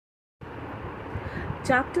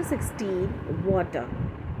Chapter 16, Water.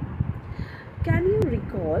 Can you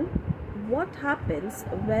recall what happens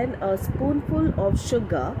when a spoonful of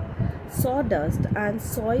sugar, sawdust and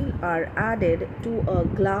soil are added to a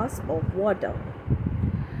glass of water?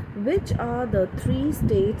 Which are the three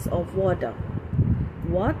states of water?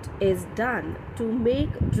 What is done to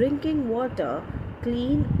make drinking water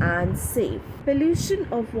clean and safe? Pollution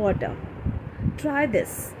of water. Try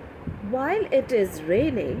this. While it is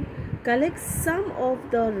raining, collect some of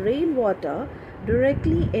the rainwater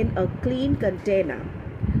directly in a clean container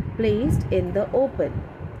placed in the open.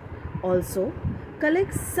 Also,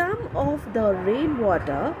 collect some of the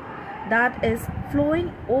rainwater that is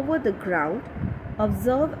flowing over the ground.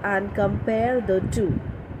 Observe and compare the two.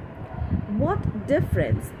 What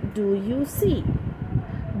difference do you see?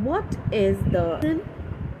 What is the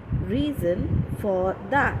reason for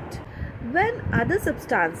that? When other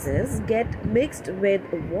substances get mixed with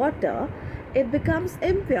water, it becomes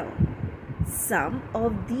impure. Some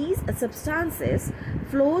of these substances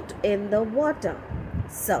float in the water,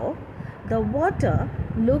 so the water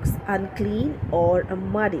looks unclean or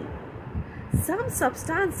muddy. Some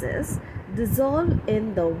substances dissolve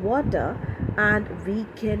in the water and we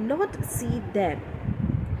cannot see them.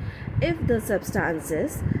 If the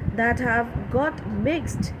substances that have got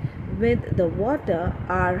mixed with the water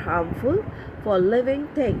are harmful for living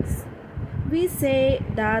things, we say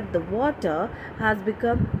that the water has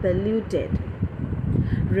become polluted.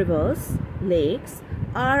 Rivers, lakes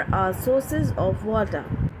are our sources of water.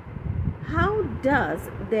 How does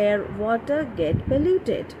their water get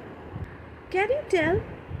polluted? Can you tell?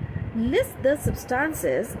 List the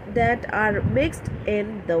substances that are mixed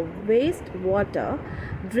in the waste water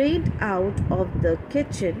drained out of the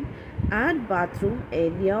kitchen and bathroom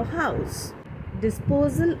in your house.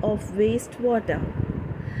 Disposal of wastewater.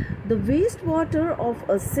 The wastewater of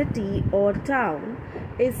a city or town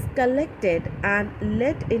is collected and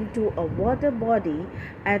let into a water body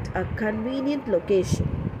at a convenient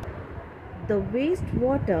location. The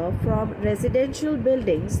wastewater from residential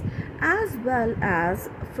buildings as well as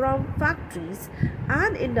from factories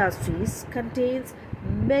and industries contains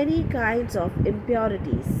many kinds of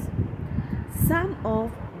impurities. Some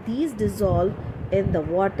of these dissolve in the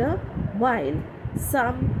water while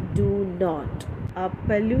some do not. A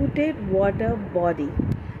polluted water body.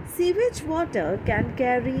 Sewage water can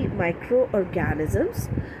carry microorganisms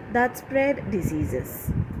that spread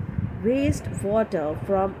diseases. Waste water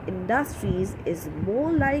from industries is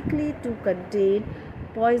more likely to contain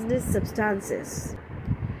poisonous substances.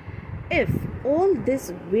 If all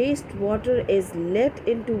this waste water is let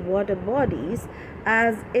into water bodies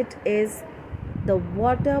as it is, the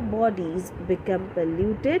water bodies become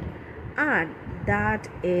polluted and that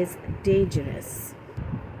is dangerous.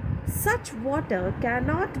 Such water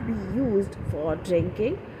cannot be used for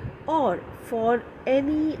drinking or for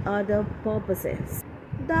any other purposes.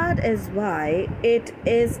 That is why it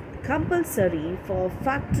is compulsory for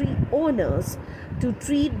factory owners to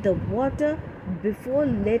treat the water before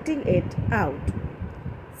letting it out.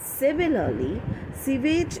 Similarly,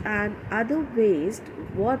 sewage and other waste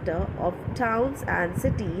water of towns and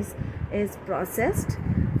cities is processed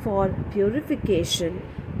for purification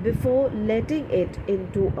before letting it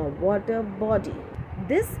into a water body.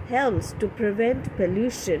 This helps to prevent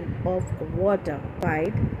pollution of water.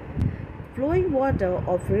 Flowing water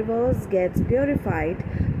of rivers gets purified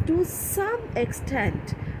to some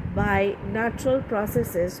extent by natural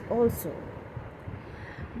processes also.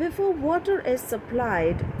 Before water is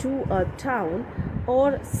supplied to a town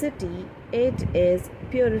or city, it is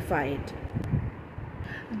purified.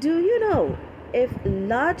 Do you know, if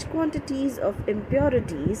large quantities of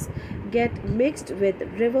impurities get mixed with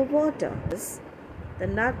river water, the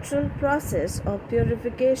natural process of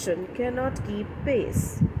purification cannot keep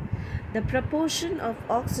pace. The proportion of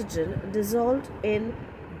oxygen dissolved in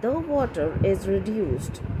the water is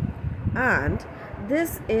reduced, and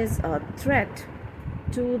this is a threat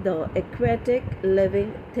to the aquatic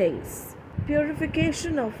living things.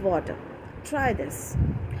 Purification of water. Try this.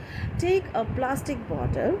 Take a plastic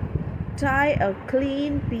bottle, tie a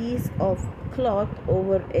clean piece of cloth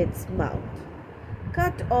over its mouth,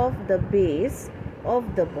 cut off the base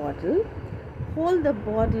of the bottle, hold the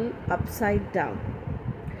bottle upside down.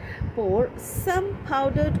 Pour some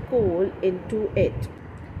powdered coal into it.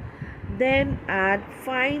 Then add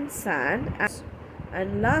fine sand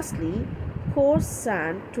and lastly coarse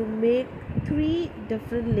sand to make 3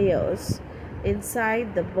 different layers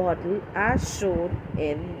inside the bottle as shown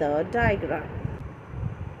in the diagram.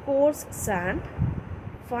 Coarse sand,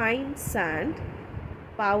 fine sand,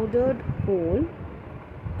 powdered coal,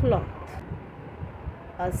 cloth.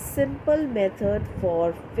 a simple method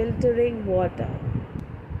for filtering water.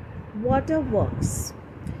 Waterworks.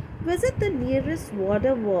 Visit the nearest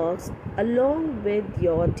waterworks along with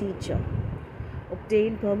your teacher.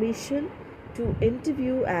 Obtain permission to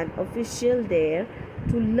interview an official there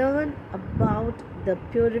to learn about the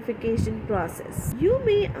purification process. You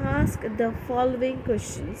may ask the following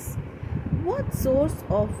questions. What source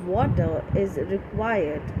of water is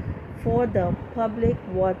required for the public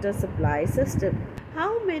water supply system?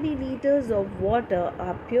 How many liters of water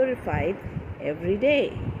are purified every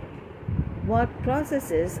day? What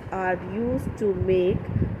processes are used to make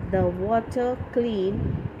the water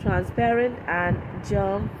clean, transparent, and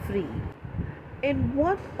germ-free? In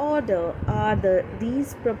what order are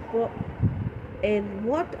these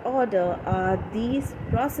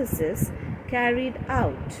processes carried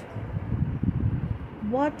out?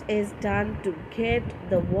 What is done to get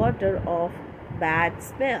the water off bad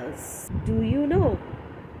smells? Do you know?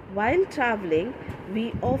 While traveling,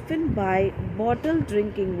 we often buy bottled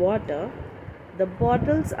drinking water. The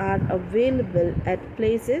bottles are available at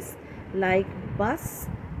places like bus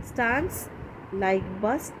stands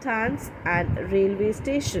and railway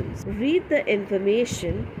stations. Read the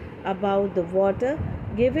information about the water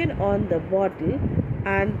given on the bottle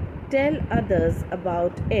and tell others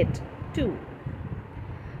about it too.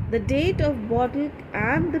 The date of bottle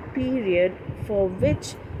and the period for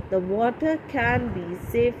which the water can be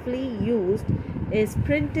safely used is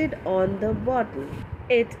printed on the bottle.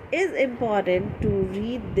 It is important to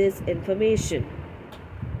read this information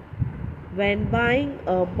when buying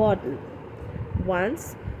a bottle.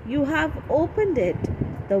 Once you have opened it,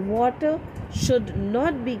 the water should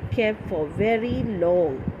not be kept for very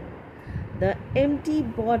long. The empty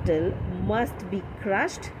bottle must be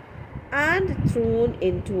crushed and thrown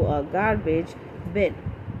into a garbage bin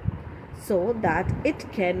so that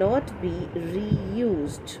it cannot be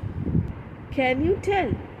reused. Can you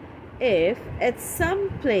tell if at some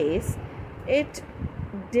place it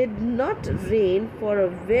did not rain for a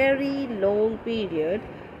very long period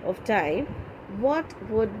of time, what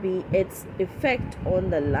would be its effect on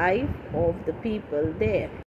the life of the people there?